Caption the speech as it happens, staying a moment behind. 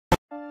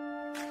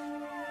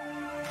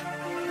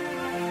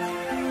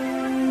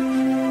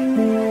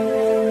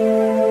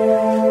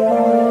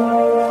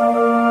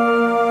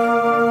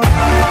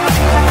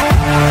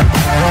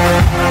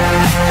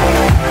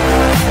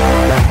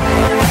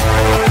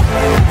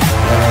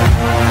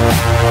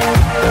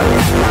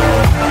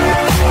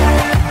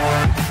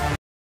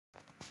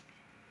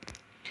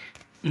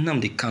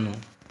Nnamdi Kanu,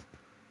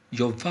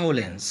 your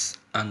violence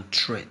and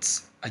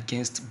threats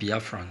against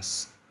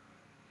Biafrans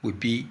will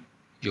be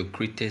your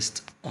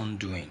greatest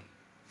undoing.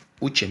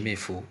 Uche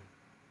Mefor,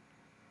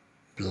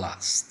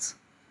 blast.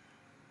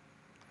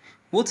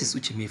 What is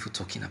Uche Mefor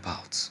talking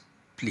about?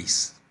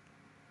 Please.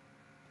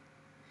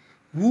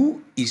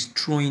 Who is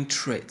throwing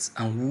threats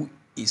and who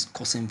is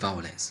causing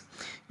violence?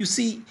 You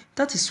see,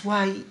 that is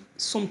why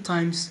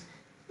sometimes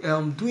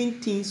doing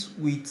things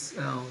with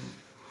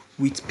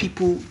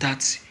people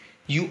that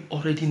you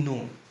already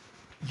know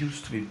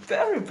used to be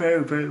very,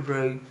 very, very,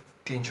 very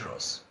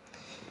dangerous.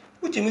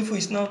 Uche Mefor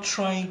is now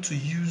trying to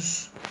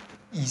use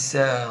his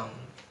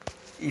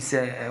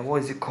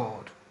what is it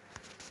called?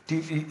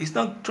 He's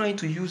now trying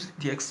to use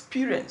the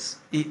experience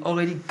he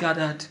already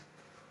gathered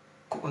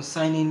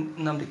concerning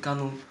Nnamdi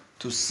Kanu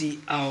to see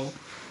how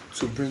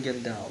to bring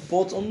him down.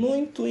 But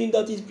unknowing to him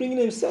that he's bringing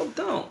himself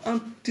down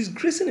and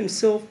disgracing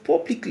himself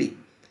publicly.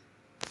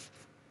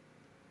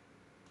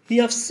 He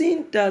have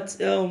seen that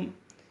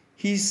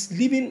his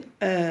leaving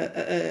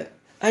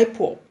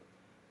IPOP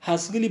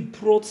has really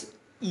brought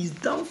his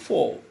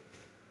downfall.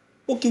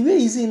 Okay, where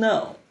is he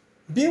now?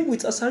 Being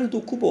with Asari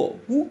Dokubo,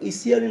 who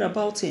is hearing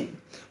about him.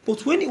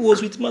 But when he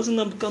was with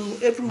Nnamdi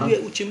Kanu, everywhere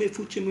Uche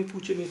Mefor, Uche Mefor,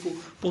 Uche Mefor.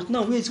 But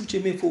now where is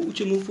Uche Mefor?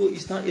 Uche Mefor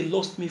is now a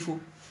lost Mefor.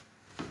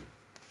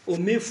 Or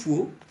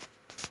Mefor.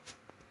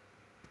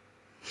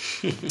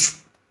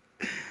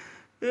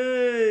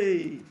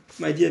 Hey,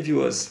 my dear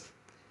viewers,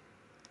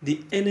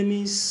 the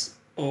enemies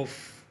of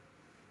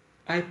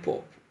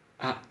IPOP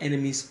are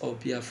enemies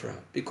of Biafra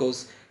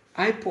because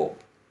IPOP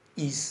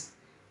is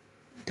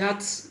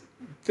that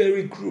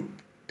very group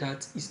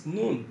that is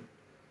known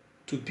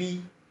to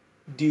be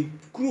the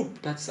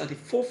group that's at the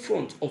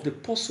forefront of the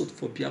pursuit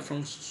for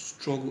Biafran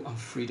struggle and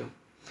freedom.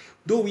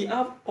 Though we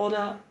have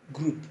other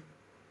group,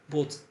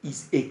 but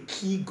it's a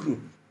key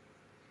group.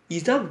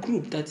 It's that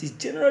group that is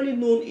generally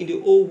known in the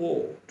whole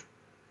world.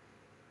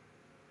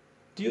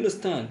 Do you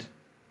understand?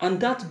 And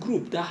that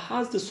group that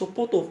has the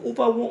support of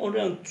over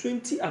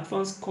 120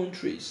 advanced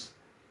countries.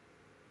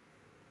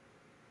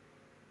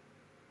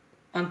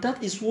 And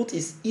that is what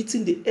is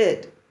eating the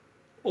head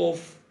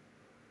of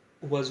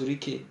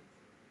Wazirike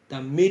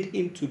that made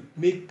him to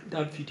make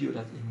that video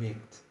that he made.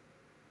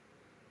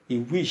 He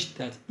wished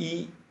that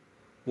he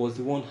was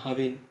the one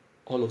having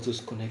all of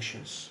those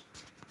connections.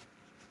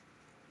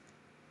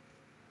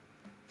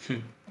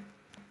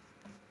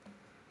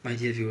 My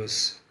dear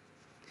viewers,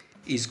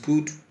 it's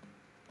good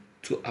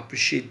to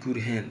appreciate good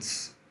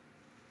hands.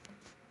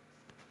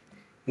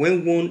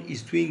 When one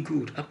is doing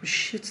good,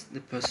 appreciate the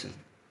person.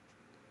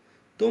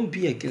 Don't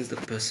be against the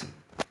person.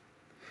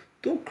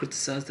 Don't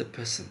criticize the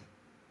person.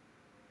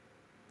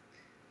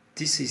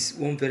 This is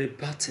one very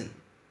bad thing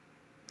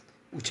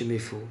Uche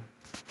Mefor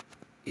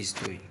is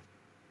doing.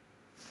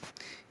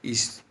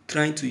 He's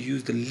trying to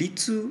use the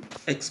little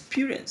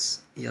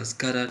experience he has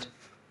gathered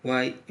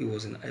while he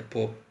was in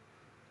IPOP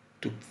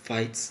to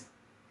fight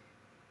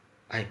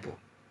IPOP.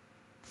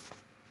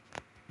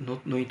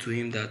 Not knowing to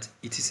him that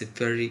it is a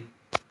very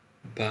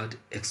bad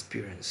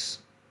experience,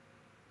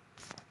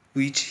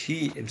 which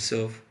he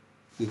himself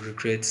will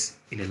regret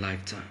in a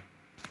lifetime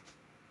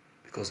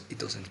because it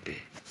doesn't pay.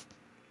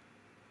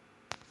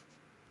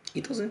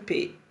 It doesn't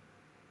pay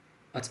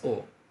at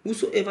all.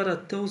 Whosoever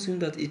that tells him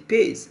that it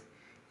pays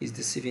is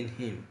deceiving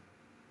him.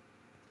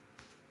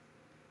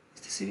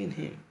 It's deceiving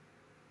him.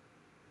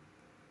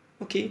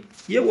 Okay,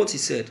 hear what he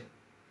said.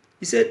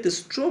 He said the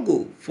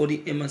struggle for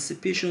the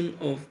emancipation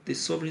of the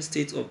sovereign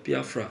state of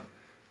Biafra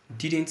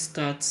didn't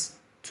start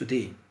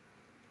today.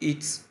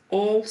 It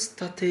all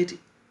started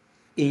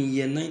in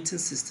year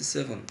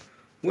 1967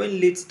 when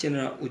late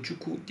General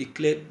Ojukwu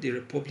declared the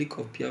Republic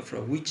of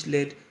Biafra, which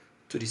led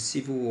to the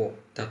civil war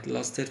that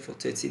lasted for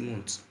 30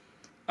 months.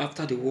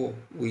 After the war,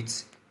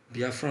 with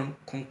Biafran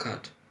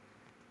conquered.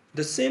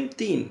 The same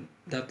thing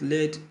that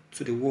led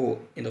to the war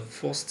in the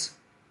first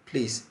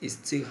place is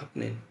still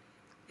happening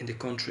in the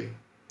country.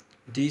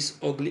 This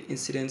ugly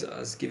incident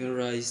has given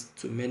rise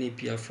to many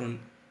Biafran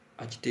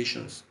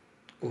agitations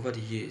over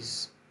the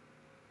years.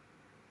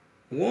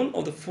 One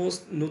of the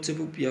first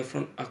notable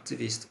Biafran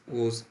activists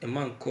was a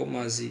man called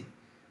Mazi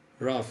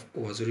Raf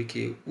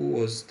Wazirike, who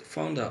was the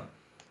founder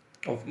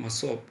of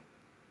MASOB,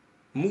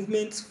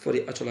 Movement for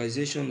the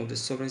Actualization of the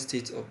Sovereign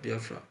State of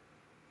Biafra.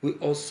 We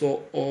all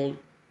saw all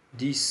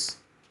this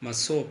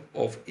MASOB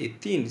of a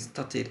thing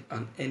started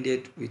and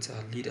ended with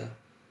our leader.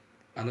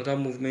 Another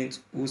movement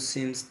who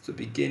seems to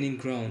be gaining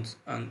ground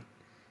and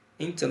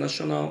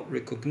international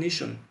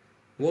recognition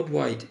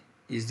worldwide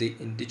is the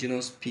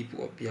indigenous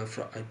people of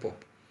Biafra IPOP,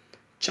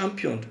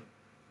 championed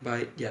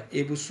by their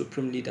able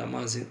supreme leader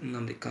Mazi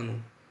Nnamdi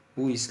Kanu,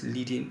 who is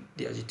leading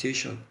the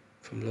agitation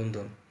from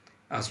London.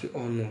 As we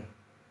all know,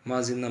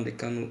 Mazi Nnamdi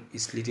Kanu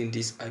is leading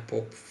this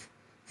IPOP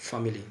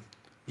family,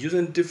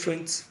 using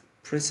different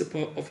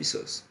principal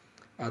officers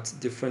at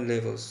different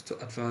levels to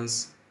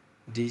advance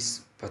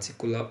this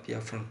particular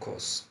Biafran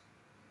cause.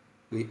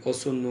 We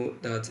also know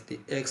that the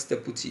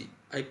ex-deputy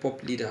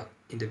IPOP leader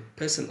in the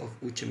person of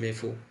Uche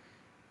Mefor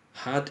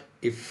had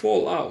a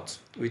fallout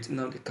with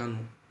Nnamdi Kanu,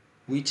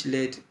 which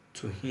led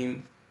to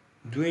him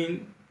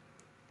doing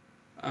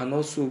and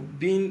also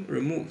being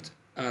removed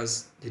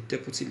as the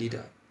deputy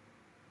leader.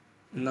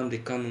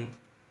 Nnamdi Kanu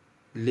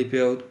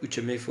labeled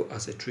Uche Mefor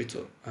as a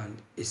traitor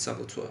and a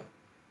saboteur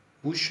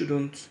who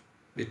shouldn't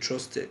be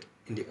trusted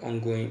in the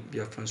ongoing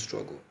Biafran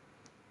struggle.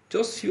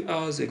 Just a few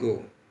hours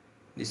ago,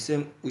 the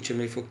same Uche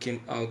Mefor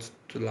came out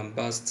to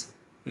lambast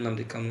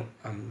Nnamdi Kanu,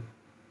 and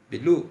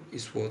below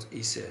is what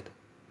he said.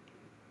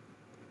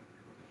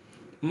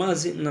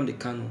 Mazi Nnamdi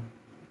Kanu,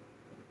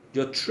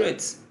 your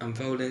threats and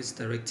violence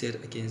directed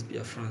against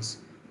Biafrans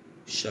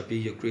shall be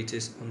your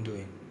greatest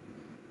undoing.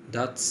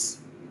 That's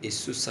a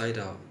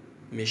suicidal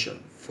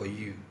mission for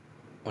you,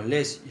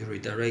 unless you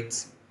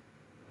redirect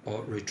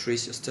or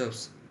retrace your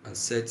steps and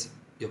set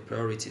your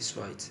priorities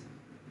right.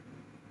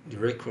 The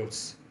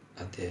records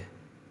are there.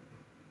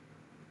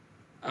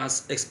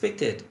 As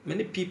expected,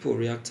 many people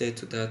reacted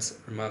to that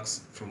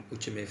remarks from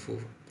Uche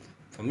Mefor.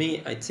 For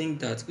me, I think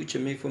that Uche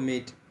Mefor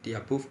made the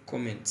above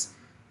comments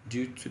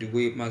due to the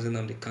way Mazi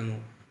Nnamdi Kanu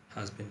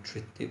has been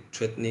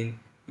threatening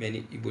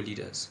many Igbo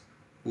leaders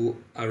who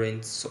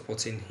aren't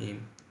supporting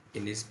him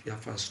in this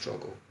Biafran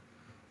struggle.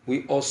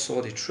 We all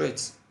saw the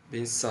threats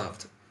being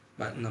served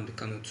by Nnamdi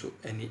Kanu to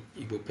any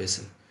Igbo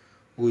person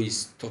who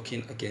is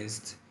talking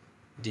against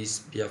this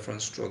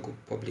Biafran struggle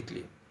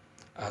publicly.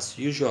 As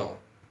usual,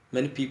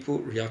 many people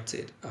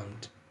reacted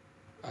and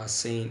are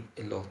saying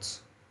a lot.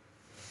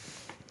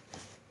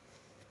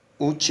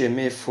 Uche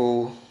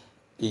Mefor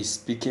is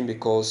speaking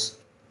because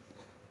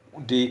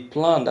the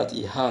plan that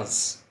he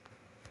has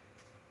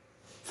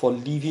for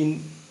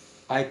leaving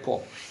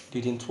IPOB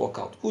didn't work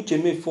out.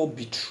 Uche Mefor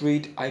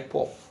betrayed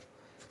IPOB.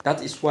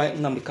 That is why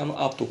Nnamdi Kanu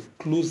have to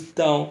close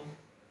down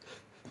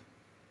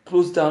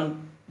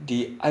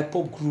the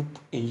IPOB group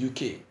in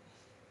UK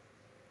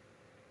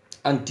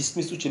and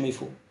dismiss Uche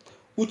Mefor.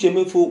 Uche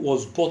Mefor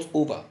was bought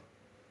over.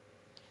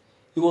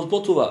 He was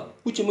bought over.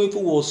 Uche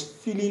Mefor was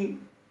feeling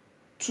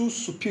too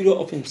superior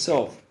of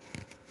himself.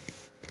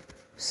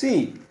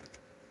 See,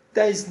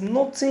 there is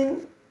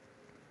nothing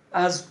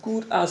as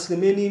good as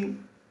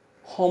remaining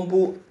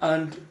humble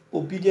and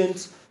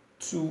obedient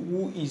to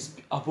who is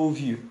above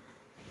you.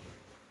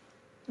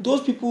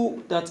 Those people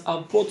that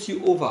have brought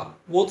you over,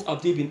 what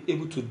have they been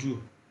able to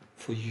do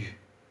for you?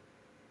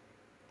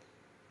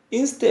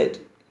 Instead,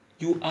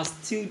 you are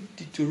still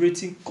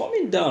deteriorating,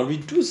 coming down,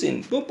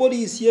 reducing.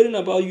 Nobody is hearing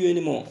about you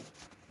anymore.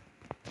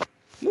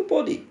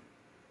 Nobody.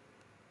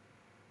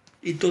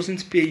 It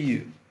doesn't pay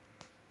you.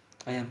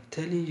 I am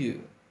telling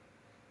you,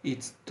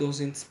 it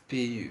doesn't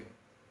pay you.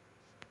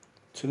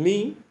 To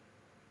me,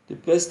 the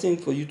best thing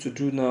for you to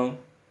do now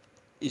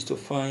is to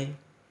find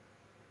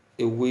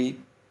a way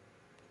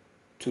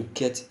to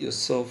get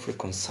yourself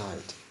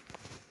reconciled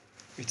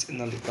with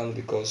Nnamdi Kanu,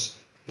 because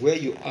where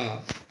you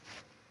are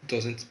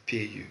doesn't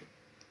pay you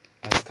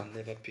and it can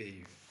never pay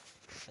you.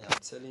 I am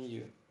telling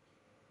you,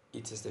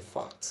 it is the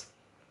fact.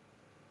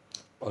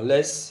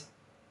 Unless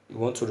you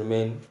want to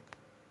remain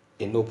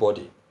a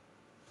nobody.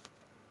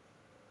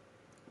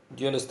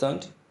 Do you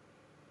understand?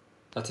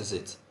 That is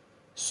it.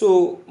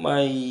 So,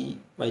 my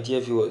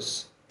dear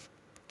viewers,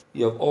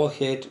 you have all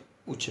heard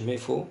Uche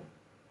Mefor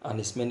and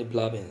his many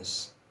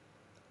blabbings.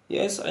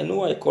 Yes, I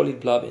know I call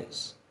it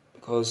blabbings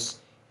because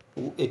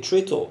a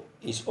traitor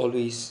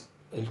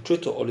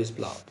always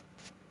blab.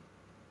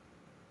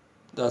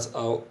 That's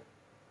how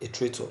a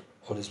traitor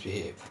always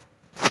behave.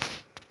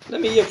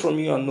 Let me hear from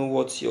you and know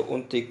what's your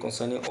own take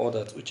concerning all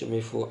that Uche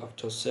Mefor have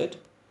just said.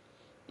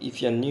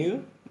 If you're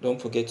new,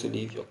 don't forget to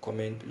leave your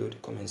comment below the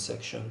comment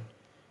section.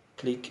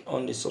 Click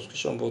on the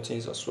subscription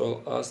buttons as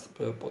well as the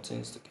bell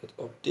buttons to get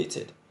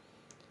updated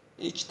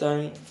each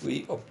time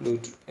we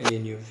upload any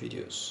new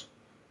videos.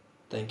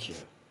 Thank you.